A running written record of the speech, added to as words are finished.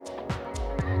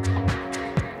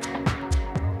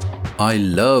I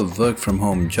love work from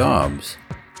home jobs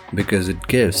because it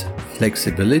gives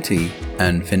flexibility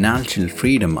and financial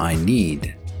freedom I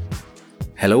need.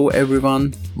 Hello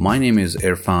everyone, my name is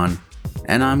Irfan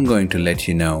and I'm going to let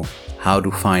you know how to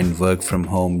find work from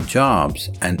home jobs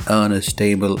and earn a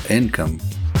stable income.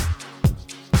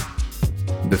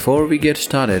 Before we get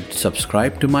started,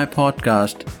 subscribe to my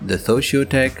podcast, The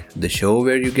Sotiotech, the show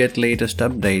where you get latest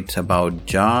updates about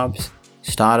jobs,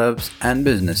 startups, and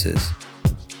businesses.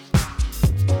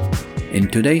 In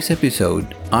today's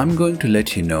episode, I'm going to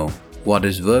let you know what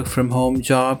is work from home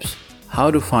jobs,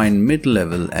 how to find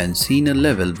mid-level and senior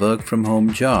level work from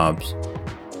home jobs,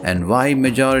 and why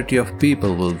majority of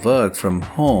people will work from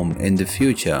home in the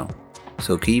future.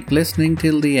 So keep listening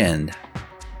till the end.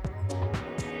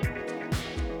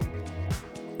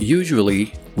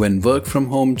 Usually, when work from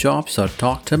home jobs are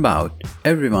talked about,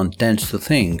 everyone tends to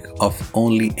think of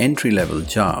only entry-level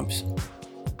jobs.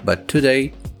 But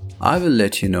today, I will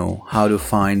let you know how to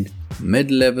find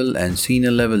mid-level and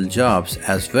senior level jobs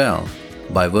as well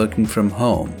by working from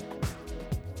home.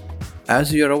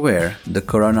 As you are aware, the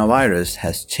coronavirus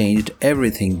has changed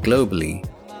everything globally,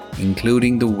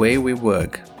 including the way we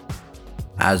work.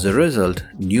 As a result,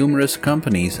 numerous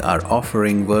companies are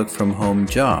offering work from home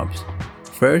jobs.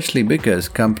 Firstly, because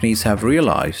companies have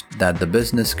realized that the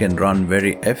business can run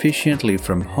very efficiently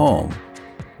from home.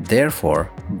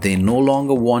 Therefore, they no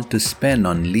longer want to spend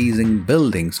on leasing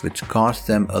buildings which cost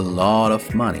them a lot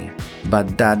of money.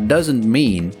 But that doesn't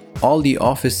mean all the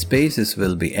office spaces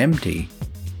will be empty.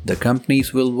 The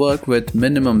companies will work with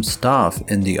minimum staff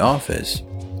in the office.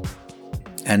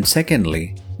 And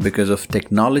secondly, because of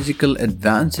technological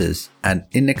advances and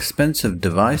inexpensive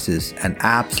devices and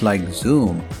apps like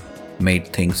Zoom made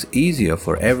things easier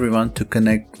for everyone to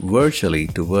connect virtually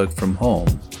to work from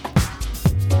home.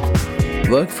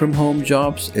 Work from home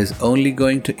jobs is only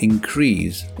going to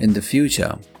increase in the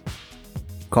future.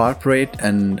 Corporate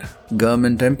and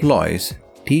government employees,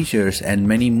 teachers, and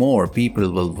many more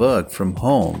people will work from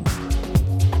home.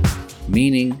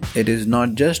 Meaning it is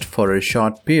not just for a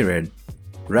short period,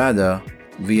 rather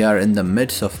we are in the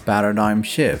midst of paradigm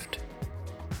shift.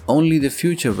 Only the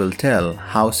future will tell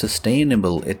how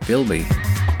sustainable it will be.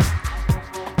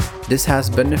 This has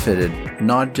benefited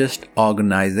not just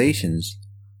organizations,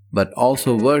 but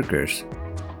also workers.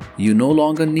 You no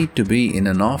longer need to be in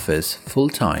an office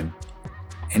full-time.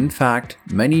 In fact,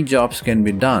 many jobs can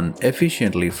be done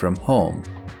efficiently from home.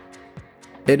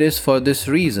 It is for this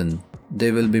reason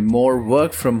there will be more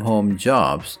work from home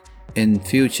jobs in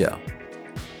future.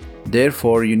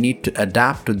 Therefore, you need to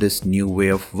adapt to this new way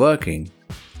of working.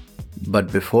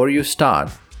 But before you start,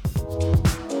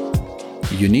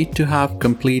 you need to have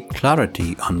complete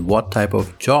clarity on what type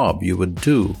of job you would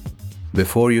do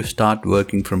before you start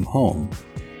working from home.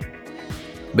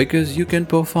 Because you can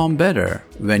perform better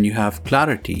when you have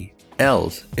clarity,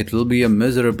 else it will be a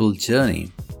miserable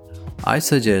journey. I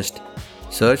suggest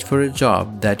search for a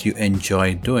job that you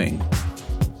enjoy doing.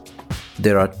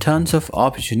 There are tons of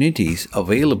opportunities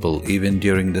available even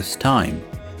during this time,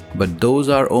 but those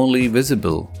are only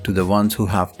visible to the ones who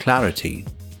have clarity.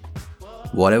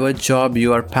 Whatever job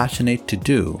you are passionate to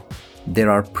do, there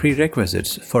are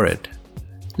prerequisites for it.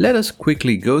 Let us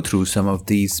quickly go through some of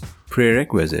these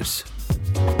prerequisites.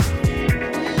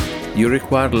 You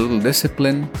require a little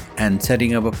discipline and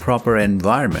setting up a proper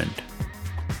environment.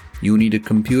 You need a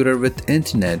computer with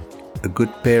internet, a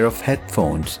good pair of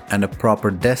headphones, and a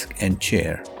proper desk and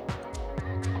chair.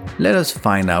 Let us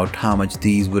find out how much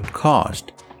these would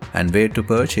cost and where to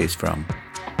purchase from.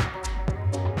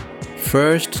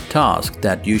 First task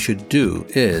that you should do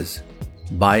is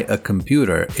buy a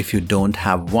computer if you don't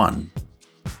have one.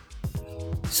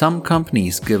 Some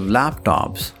companies give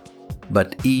laptops,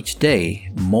 but each day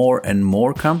more and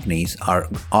more companies are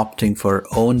opting for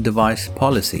own device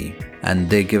policy and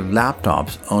they give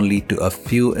laptops only to a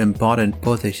few important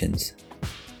positions.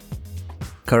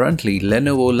 Currently,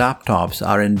 Lenovo laptops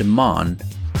are in demand.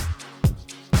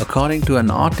 According to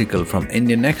an article from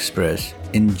Indian Express,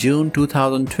 in June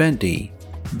 2020,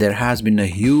 there has been a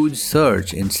huge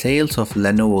surge in sales of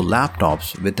Lenovo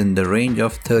laptops within the range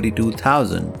of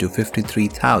 32,000 to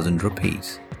 53,000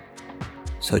 rupees.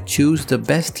 So choose the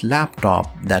best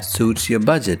laptop that suits your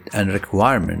budget and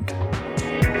requirement.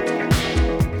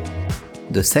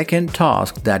 The second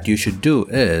task that you should do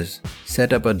is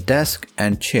set up a desk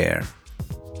and chair.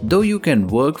 Though you can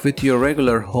work with your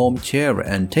regular home chair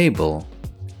and table,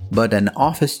 but an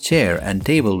office chair and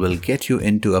table will get you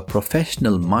into a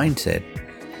professional mindset,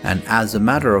 and as a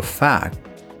matter of fact,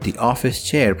 the office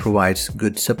chair provides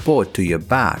good support to your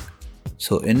back,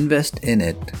 so invest in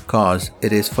it cause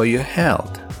it is for your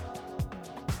health.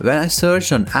 When I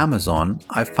searched on Amazon,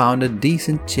 I found a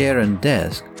decent chair and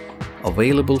desk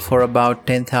available for about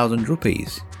 10,000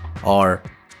 rupees. Or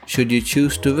should you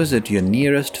choose to visit your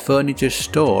nearest furniture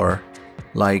store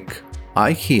like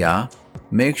IKEA,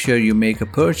 make sure you make a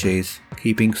purchase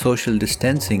keeping social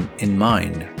distancing in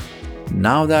mind.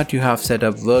 Now that you have set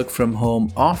up work from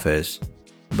home office,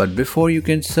 but before you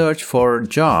can search for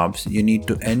jobs, you need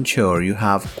to ensure you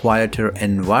have quieter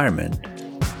environment.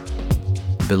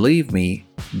 Believe me,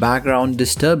 background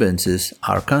disturbances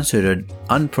are considered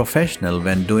unprofessional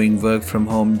when doing work from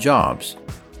home jobs.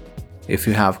 If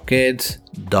you have kids,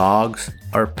 dogs,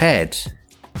 or pets,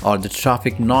 or the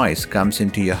traffic noise comes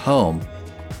into your home,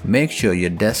 make sure your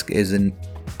desk is in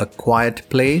a quiet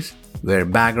place where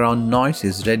background noise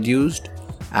is reduced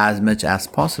as much as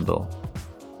possible.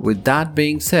 With that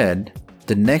being said,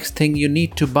 the next thing you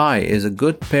need to buy is a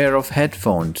good pair of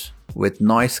headphones with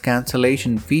noise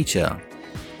cancellation feature.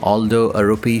 Although a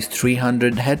Rs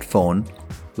 300 headphone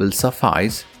will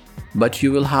suffice, but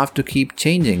you will have to keep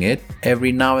changing it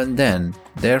every now and then,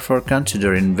 therefore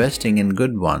consider investing in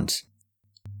good ones.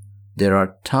 There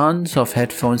are tons of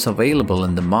headphones available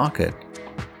in the market.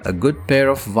 A good pair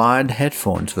of wired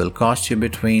headphones will cost you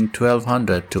between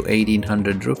 1200 to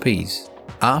 1800 rupees.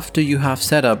 After you have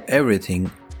set up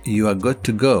everything, you are good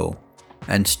to go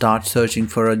and start searching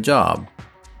for a job.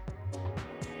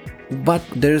 But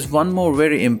there is one more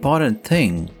very important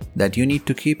thing that you need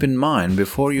to keep in mind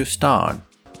before you start.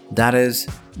 That is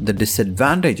the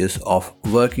disadvantages of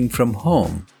working from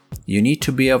home. You need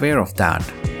to be aware of that.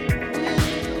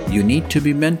 You need to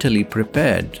be mentally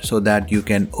prepared so that you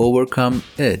can overcome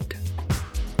it.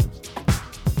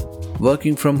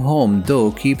 Working from home,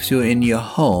 though, keeps you in your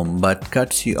home but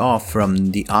cuts you off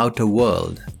from the outer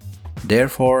world.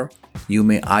 Therefore, you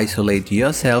may isolate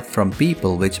yourself from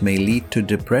people, which may lead to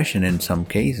depression in some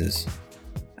cases.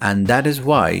 And that is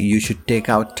why you should take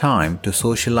out time to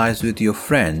socialize with your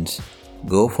friends,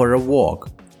 go for a walk,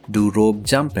 do rope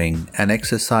jumping and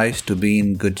exercise to be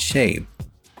in good shape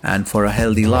and for a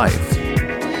healthy life.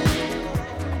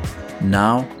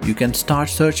 Now you can start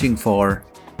searching for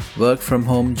work from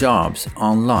home jobs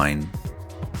online.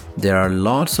 There are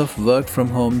lots of work from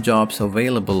home jobs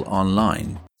available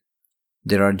online.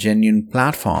 There are genuine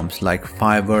platforms like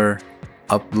Fiverr,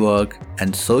 Upwork,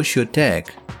 and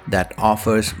Sotiotech that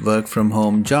offers work from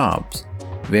home jobs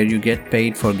where you get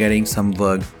paid for getting some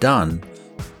work done,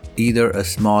 either a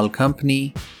small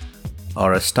company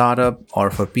or a startup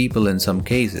or for people in some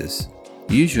cases.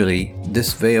 Usually,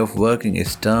 this way of working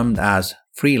is termed as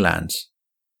freelance.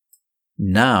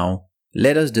 Now,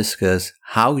 let us discuss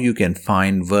how you can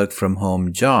find work from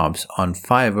home jobs on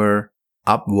Fiverr,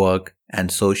 Upwork, and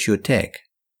Sotiotech.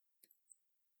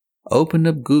 Open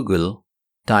up Google,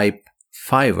 type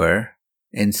Fiverr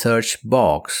in search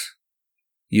box.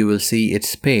 You will see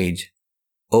its page.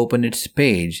 Open its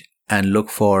page and look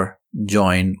for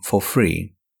Join for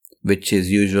free, which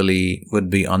is usually would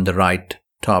be on the right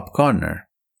top corner.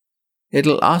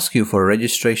 It'll ask you for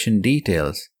registration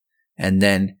details and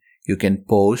then you can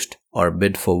post or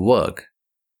bid for work.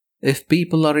 If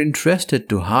people are interested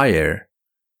to hire,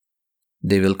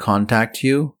 they will contact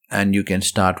you and you can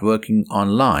start working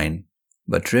online.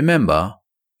 But remember,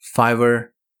 Fiverr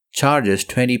charges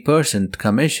 20%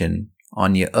 commission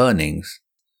on your earnings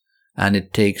and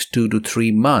it takes 2 to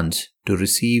 3 months to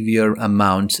receive your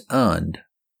amounts earned.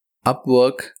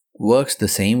 Upwork works the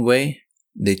same way.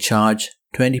 They charge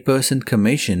 20%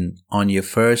 commission on your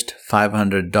first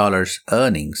 $500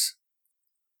 earnings.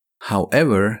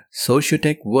 However,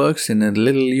 Sotiotech works in a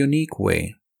little unique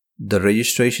way. The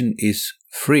registration is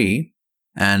free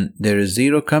and there is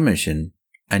zero commission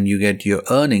and you get your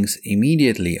earnings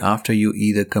immediately after you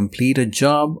either complete a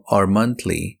job or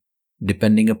monthly,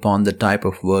 depending upon the type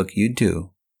of work you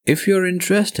do. If you're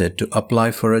interested to apply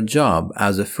for a job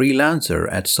as a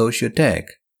freelancer at Sotiotech,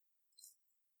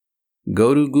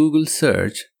 go to Google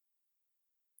search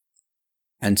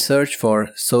and search for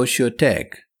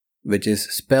Sotiotech, which is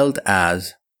spelled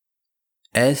as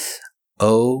Sotiotech,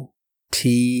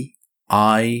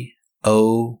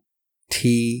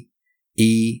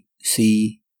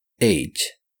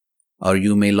 or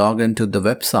you may log into the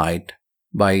website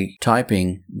by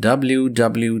typing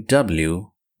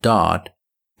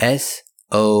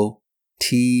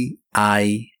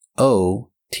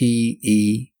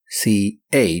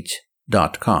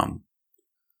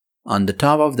On the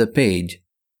top of the page,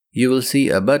 you will see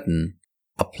a button,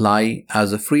 Apply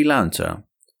as a Freelancer.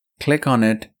 Click on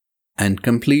it and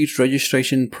complete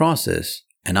registration process,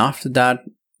 and after that,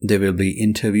 there will be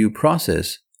interview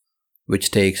process,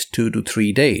 which takes 2 to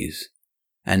 3 days.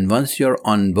 And once you're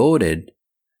onboarded,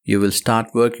 You will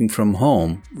start working from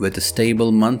home with a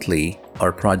stable monthly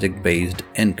or project-based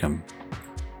income.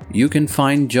 You can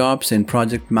find jobs in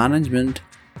project management,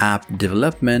 app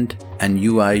development, and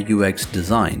UI/UX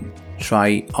design.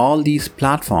 Try all these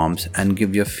platforms and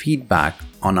give your feedback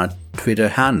on our Twitter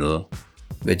handle,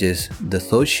 which is the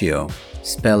Sotio,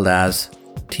 spelled as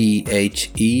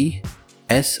THESOTIO.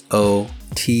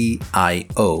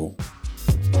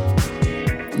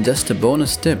 Just a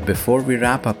bonus tip before we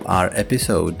wrap up our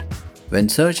episode. When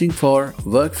searching for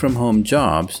work from home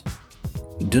jobs,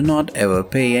 do not ever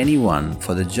pay anyone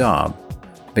for the job,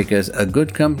 because a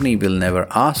good company will never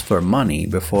ask for money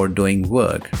before doing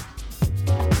work.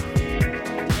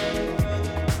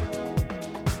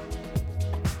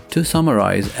 To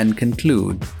summarize and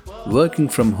conclude, working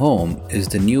from home is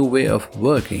the new way of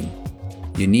working.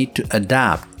 You need to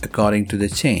adapt according to the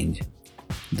change.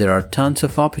 There are tons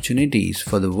of opportunities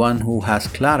for the one who has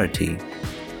clarity.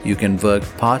 You can work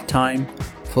part-time,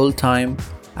 full-time,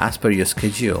 as per your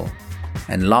schedule.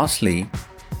 And lastly,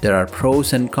 there are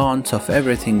pros and cons of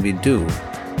everything we do.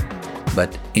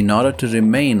 But in order to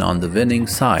remain on the winning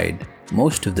side,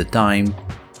 most of the time,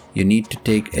 you need to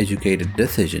take educated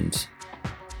decisions.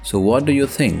 So what do you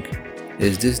think?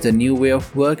 Is this the new way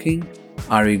of working?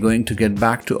 Are we going to get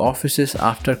back to offices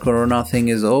after Corona thing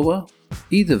is over?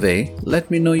 Either way,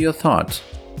 let me know your thoughts.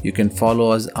 You can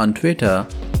follow us on Twitter.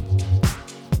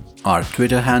 Our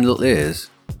Twitter handle is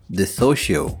the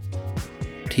Sotio,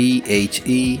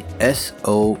 THESOTIO,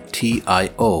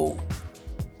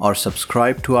 or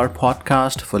subscribe to our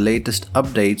podcast for latest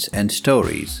updates and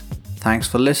stories. Thanks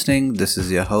for listening. This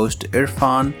is your host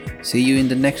Irfan. See you in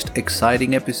the next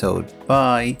exciting episode.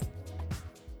 Bye.